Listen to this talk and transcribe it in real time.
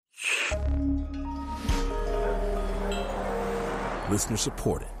Listener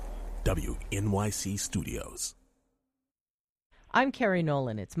supported. WNYC Studios. I'm Kerry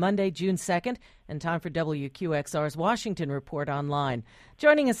Nolan. It's Monday, June 2nd, and time for WQXR's Washington Report Online.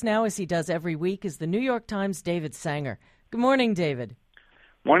 Joining us now, as he does every week, is the New York Times' David Sanger. Good morning, David.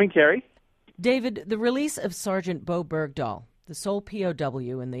 Morning, Kerry. David, the release of Sergeant Bo Bergdahl, the sole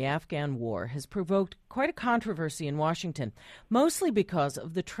POW in the Afghan war, has provoked quite a controversy in Washington, mostly because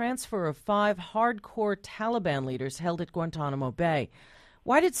of the transfer of 5 hardcore Taliban leaders held at Guantanamo Bay.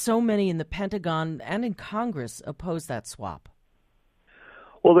 Why did so many in the Pentagon and in Congress oppose that swap?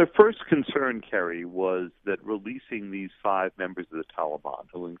 Well, their first concern, Kerry, was that releasing these 5 members of the Taliban,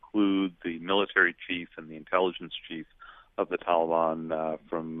 who include the military chief and the intelligence chief of the Taliban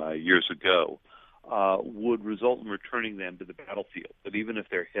from years ago, would result in returning them to the battlefield. But even if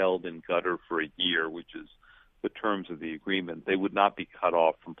they're held in Qatar for a year, which is the terms of the agreement, they would not be cut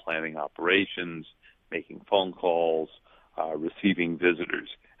off from planning operations, making phone calls, receiving visitors,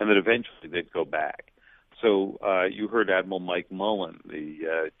 and that eventually they'd go back. So you heard Admiral Mike Mullen,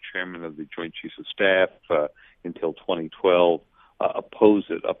 the chairman of the Joint Chiefs of Staff until 2012, oppose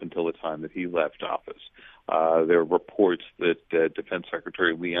it up until the time that he left office. There are reports that Defense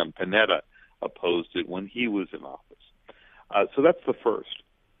Secretary Leon Panetta opposed it when he was in office. So that's the first.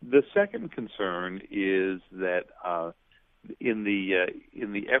 The second concern is that in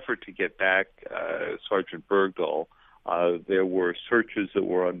the effort to get back Sergeant Bergdahl, there were searches that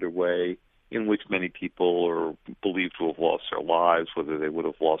were underway in which many people are believed to have lost their lives. Whether they would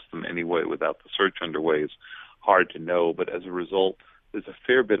have lost them anyway without the search underway is hard to know. But as a result, there's a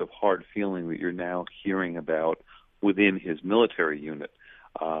fair bit of hard feeling that you're now hearing about within his military unit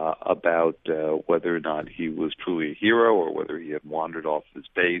about whether or not he was truly a hero or whether he had wandered off his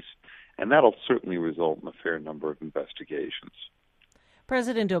base. And that'll certainly result in a fair number of investigations.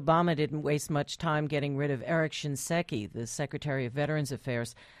 President Obama didn't waste much time getting rid of Eric Shinseki, the Secretary of Veterans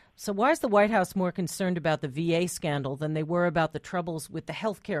Affairs. So why is the White House more concerned about the VA scandal than they were about the troubles with the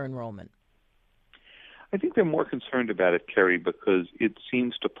health care enrollment? I think they're more concerned about it, Kerry, because it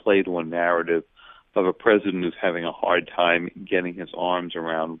seems to play to a narrative of a president who's having a hard time getting his arms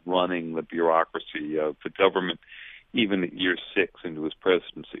around running the bureaucracy of the government, even at year 6 into his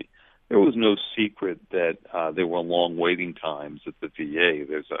presidency. There was no secret that there were long waiting times at the VA.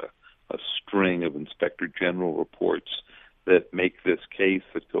 There's a string of Inspector General reports that make this case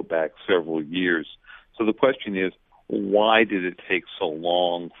that go back several years. So the question is, why did it take so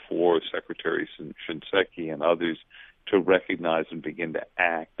long for Secretary Shinseki and others to recognize and begin to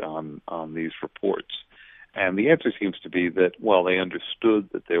act on these reports? And the answer seems to be that, while they understood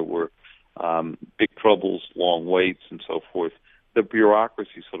that there were big troubles, long waits, and so forth, the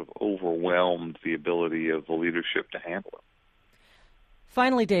bureaucracy sort of overwhelmed the ability of the leadership to handle it.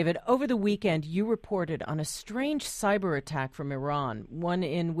 Finally, David, over the weekend you reported on a strange cyber attack from Iran, one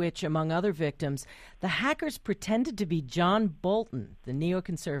in which, among other victims, the hackers pretended to be John Bolton, the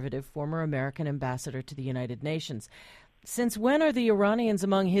neoconservative former American ambassador to the United Nations. Since when are the Iranians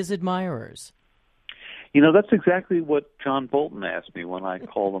among his admirers? You know, that's exactly what John Bolton asked me when I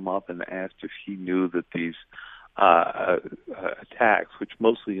called him up and asked if he knew that these attacks, which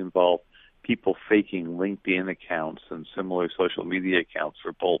mostly involve people faking LinkedIn accounts and similar social media accounts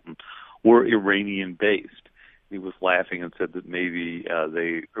for Bolton, were Iranian-based. He was laughing and said that maybe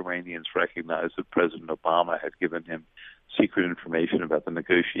the Iranians recognized that President Obama had given him secret information about the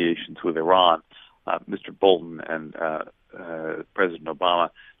negotiations with Iran. Mr. Bolton and President Obama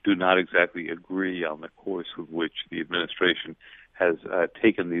do not exactly agree on the course with which the administration has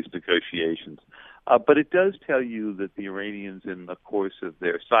taken these negotiations. But it does tell you that the Iranians, in the course of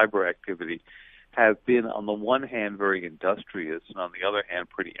their cyber activity, have been, on the one hand, very industrious, and on the other hand,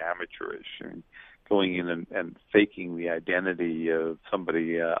 pretty amateurish. And going in and faking the identity of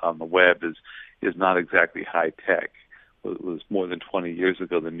somebody on the web is not exactly high tech. It was more than 20 years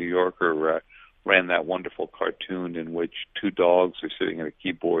ago, the New Yorker ran that wonderful cartoon in which 2 dogs are sitting at a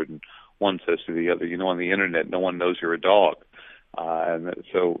keyboard, and one says to the other, on the internet, no one knows you're a dog. And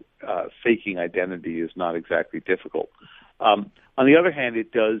so faking identity is not exactly difficult. On the other hand,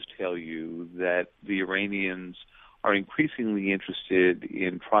 it does tell you that the Iranians are increasingly interested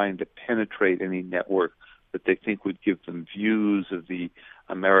in trying to penetrate any network that they think would give them views of the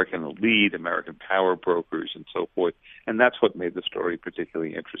American elite, American power brokers, and so forth. And that's what made the story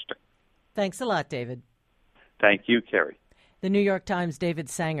particularly interesting. Thanks a lot, David. Thank you, Kerry. The New York Times' David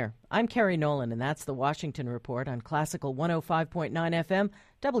Sanger. I'm Kerry Nolan, and that's the Washington Report on Classical 105.9 FM,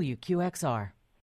 WQXR.